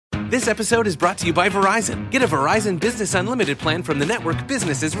This episode is brought to you by Verizon. Get a Verizon Business Unlimited plan from the network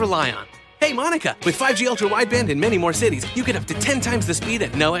businesses rely on. Hey, Monica, with 5G Ultra Wideband in many more cities, you get up to 10 times the speed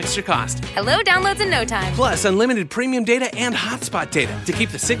at no extra cost. Hello, downloads in no time. Plus, unlimited premium data and hotspot data to keep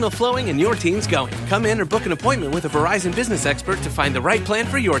the signal flowing and your teams going. Come in or book an appointment with a Verizon business expert to find the right plan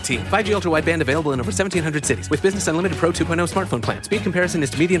for your team. 5G Ultra Wideband available in over 1,700 cities with Business Unlimited Pro 2.0 smartphone plan. Speed comparison is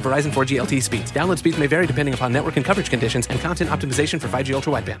to median Verizon 4G LTE speeds. Download speeds may vary depending upon network and coverage conditions and content optimization for 5G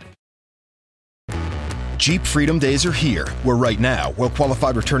Ultra Wideband. Jeep Freedom Days are here, where right now,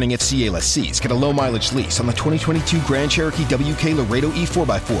 well-qualified returning FCA lessees get a low-mileage lease on the 2022 Grand Cherokee WK Laredo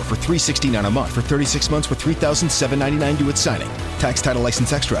E4x4 for $369 a month for 36 months with $3,799 due at signing. Tax, title,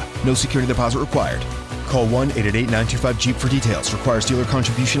 license extra. No security deposit required. Call 1-888-925-JEEP for details. Requires dealer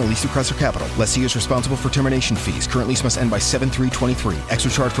contribution, at least through Chrysler Capital. Lessee is responsible for termination fees. Current lease must end by 7/3/23.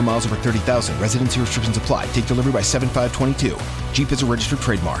 Extra charge for miles over 30,000. Residency restrictions apply. Take delivery by 7/5/22. Jeep is a registered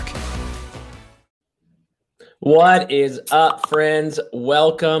trademark. What is up, friends?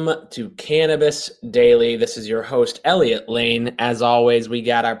 Welcome to Cannabis Daily. This is your host, Elliot Lane. As always, we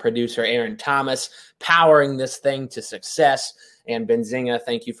got our producer, Aaron Thomas, powering this thing to success. And Benzinga,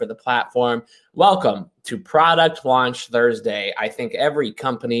 thank you for the platform. Welcome to Product Launch Thursday. I think every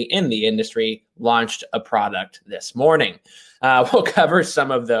company in the industry launched a product this morning. We'll cover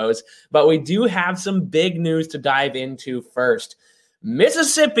some of those, but we do have some big news to dive into first.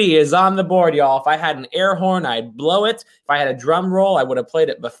 Mississippi is on the board, y'all. If I had an air horn, I'd blow it. If I had a drum roll, I would have played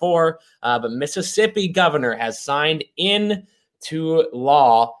it before. But Mississippi governor has signed into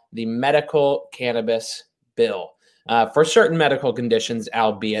law the medical cannabis bill for certain medical conditions,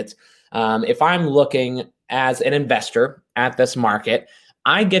 albeit. If I'm looking as an investor at this market,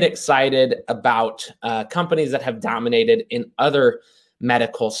 I get excited about companies that have dominated in other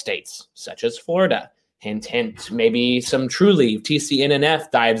medical states, such as Florida. Hint, hint, maybe some Trulieve, TCNNF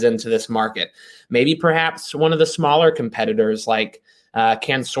dives into this market. Maybe perhaps one of the smaller competitors like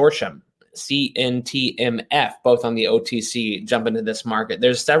Cansortium, CNTMF, both on the OTC, jump into this market.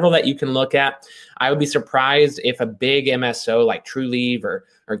 There's several that you can look at. I would be surprised if a big MSO like Trulieve or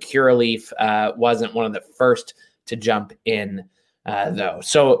Curaleaf wasn't one of the first to jump in, though.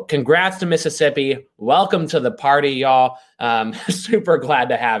 So congrats to Mississippi. Welcome to the party, y'all. Super glad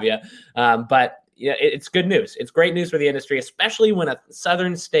to have you. But yeah, it's good news. It's great news for the industry, especially when a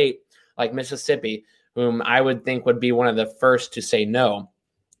southern state like Mississippi, whom I would think would be one of the first to say no,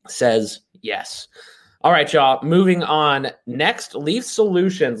 says yes. All right, y'all, moving on. Next, Leaf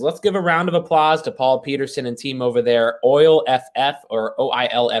Solutions. Let's give a round of applause to Paul Peterson and team over there. Oil FF, or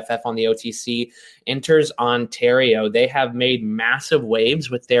OILFF on the OTC, enters Ontario. They have made massive waves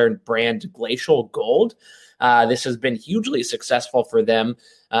with their brand Glacial Gold. This has been hugely successful for them,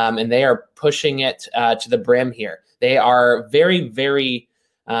 and they are pushing it to the brim here. They are very, very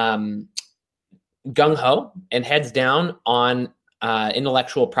gung-ho and heads down on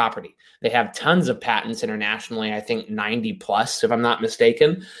intellectual property. They have tons of patents internationally, I think 90 plus, if I'm not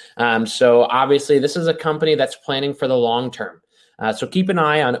mistaken. So obviously, this is a company that's planning for the long term. So keep an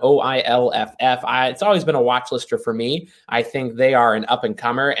eye on OILFF. It's always been a watch lister for me. I think they are an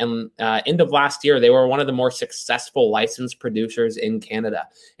up-and-comer. And end of last year, they were one of the more successful licensed producers in Canada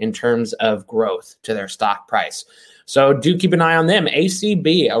in terms of growth to their stock price. So do keep an eye on them.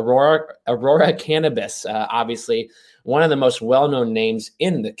 ACB, Aurora Cannabis, obviously one of the most well-known names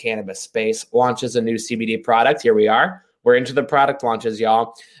in the cannabis space, launches a new CBD product. Here we are. We're into the product launches,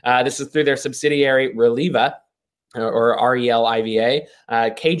 y'all. This is through their subsidiary, Reliva, or RELIVA,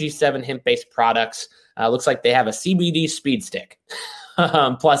 KG7 hemp-based products. Looks like they have a CBD speed stick,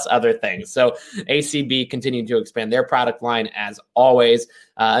 plus other things. So ACB continued to expand their product line as always.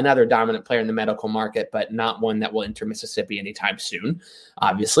 Another dominant player in the medical market, but not one that will enter Mississippi anytime soon.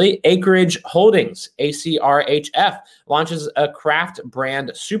 Obviously, Acreage Holdings, ACRHF, launches a craft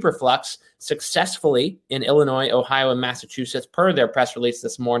brand Superflux successfully in Illinois, Ohio, and Massachusetts per their press release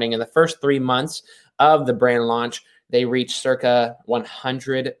this morning. In the first 3 months of the brand launch, they reached circa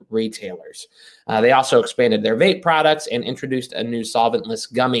 100 retailers. They also expanded their vape products and introduced a new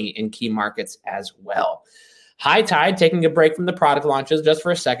solventless gummy in key markets as well. High Tide, taking a break from the product launches just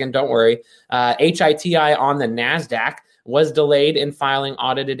for a second, don't worry. HITI on the NASDAQ was delayed in filing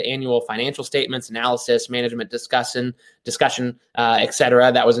audited annual financial statements, analysis, management discussion,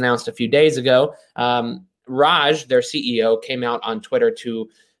 etc. That was announced a few days ago. Raj, their CEO, came out on Twitter to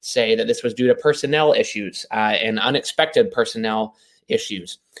say that this was due to personnel issues and unexpected personnel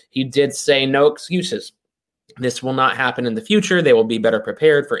issues. He did say no excuses. This will not happen in the future. They will be better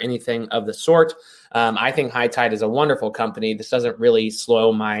prepared for anything of the sort. I think High Tide is a wonderful company. This doesn't really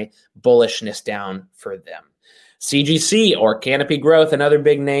slow my bullishness down for them. CGC, or Canopy Growth, another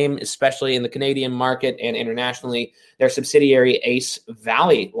big name, especially in the Canadian market and internationally. Their subsidiary Ace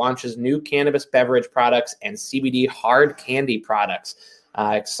Valley launches new cannabis beverage products and CBD hard candy products,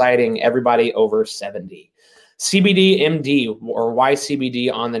 exciting everybody over 70. CBDMD, or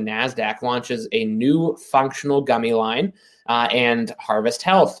YCBD, on the NASDAQ launches a new functional gummy line, and Harvest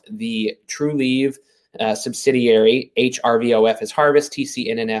Health, the TruLieve subsidiary, HRVOF is Harvest,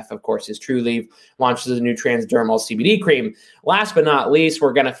 TCNNF, of course, is TruLieve, launches a new transdermal CBD cream. Last but not least,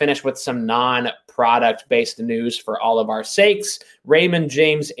 we're going to finish with some non-product-based news for all of our sakes. Raymond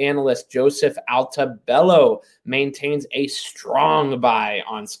James analyst Joseph Altabello maintains a strong buy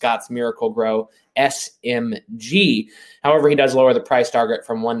on Scotts Miracle-Gro SMG. However, he does lower the price target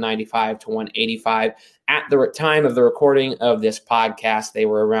from $195 to $185. At the time of the recording of this podcast, they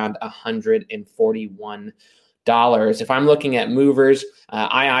were around $141. If I'm looking at movers,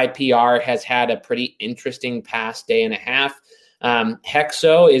 IIPR has had a pretty interesting past day and a half.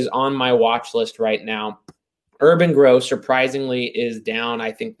 Hexo is on my watch list right now. Urban Grow, surprisingly, is down.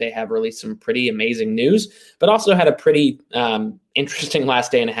 I think they have released some pretty amazing news, but also had a pretty interesting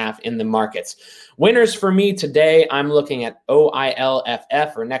last day and a half in the markets. Winners for me today, I'm looking at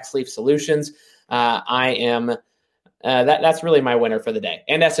OILFF, or Next Leaf Solutions. That's really my winner for the day,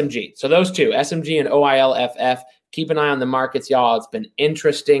 and SMG. So those two, SMG and OILFF. Keep an eye on the markets, y'all. It's been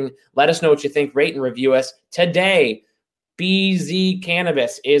interesting. Let us know what you think. Rate and review us. Today, BZ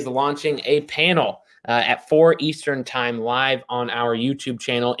Cannabis is launching a panel at 4 Eastern time live on our YouTube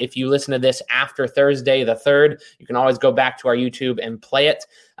channel. If you listen to this after Thursday the 3rd, you can always go back to our YouTube and play it.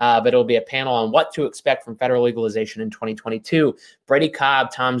 But it'll be a panel on what to expect from federal legalization in 2022. Brady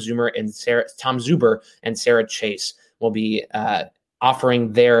Cobb, Tom Zuber, and Sarah Chase will be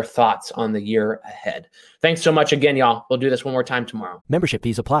offering their thoughts on the year ahead. Thanks so much again, y'all. We'll do this one more time tomorrow. Membership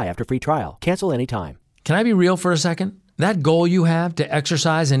fees apply after free trial. Cancel anytime. Can I be real for a second? That goal you have to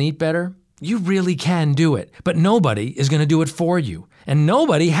exercise and eat better, you really can do it, but nobody is going to do it for you. And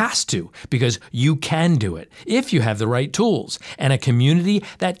nobody has to, because you can do it if you have the right tools and a community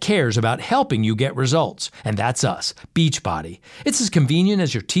that cares about helping you get results. And that's us, Beachbody. It's as convenient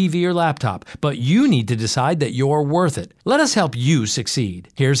as your TV or laptop, but you need to decide that you're worth it. Let us help you succeed.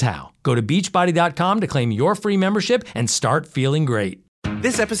 Here's how. Go to beachbody.com to claim your free membership and start feeling great.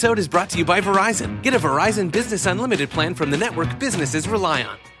 This episode is brought to you by Verizon. Get a Verizon Business Unlimited plan from the network businesses rely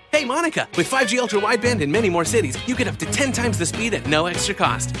on. Hey, Monica, with 5G ultra-wideband in many more cities, you get up to 10 times the speed at no extra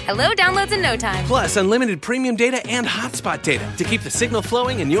cost. Hello, downloads in no time. Plus, unlimited premium data and hotspot data to keep the signal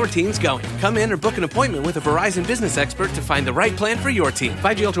flowing and your teams going. Come in or book an appointment with a Verizon business expert to find the right plan for your team.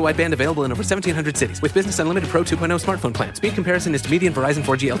 5G ultra-wideband available in over 1,700 cities with Business Unlimited Pro 2.0 smartphone plan. Speed comparison is to median Verizon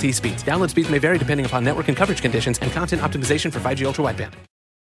 4G LTE speeds. Download speeds may vary depending upon network and coverage conditions and content optimization for 5G ultra-wideband.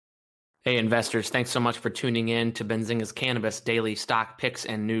 Hey, investors, thanks so much for tuning in to Benzinga's Cannabis Daily Stock Picks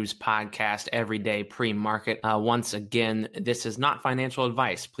and News Podcast every day pre-market. Once again, this is not financial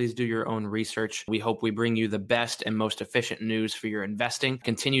advice. Please do your own research. We hope we bring you the best and most efficient news for your investing.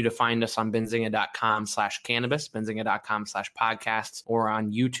 Continue to find us on benzinga.com/cannabis, benzinga.com/podcasts, or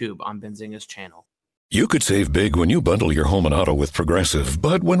on YouTube on Benzinga's channel. You could save big when you bundle your home and auto with Progressive,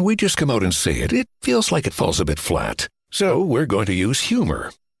 but when we just come out and say it, it feels like it falls a bit flat. So we're going to use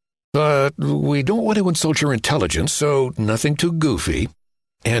humor. But we don't want to insult your intelligence, so nothing too goofy.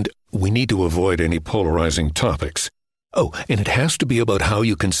 And we need to avoid any polarizing topics. Oh, and it has to be about how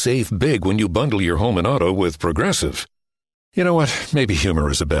you can save big when you bundle your home and auto with Progressive. You know what? Maybe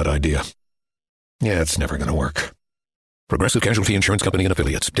humor is a bad idea. Yeah, it's never going to work. Progressive Casualty Insurance Company and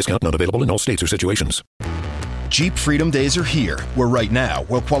Affiliates. Discount not available in all states or situations. Jeep Freedom Days are here, where right now,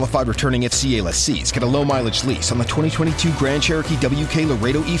 well-qualified returning FCA lessees get a low-mileage lease on the 2022 Grand Cherokee WK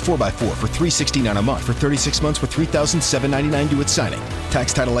Laredo E4x4 for $369 a month for 36 months with $3,799 due at signing.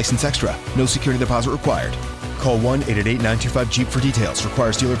 Tax, title, license extra. No security deposit required. Call 1-888-925-JEEP for details.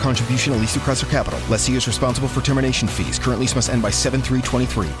 Requires dealer contribution, at least through Chrysler Capital. Lessee is responsible for termination fees. Current lease must end by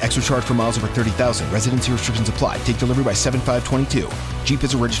 7/3/23. Extra charge for miles over 30,000. Residency restrictions apply. Take delivery by 7/5/22. Jeep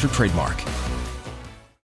is a registered trademark.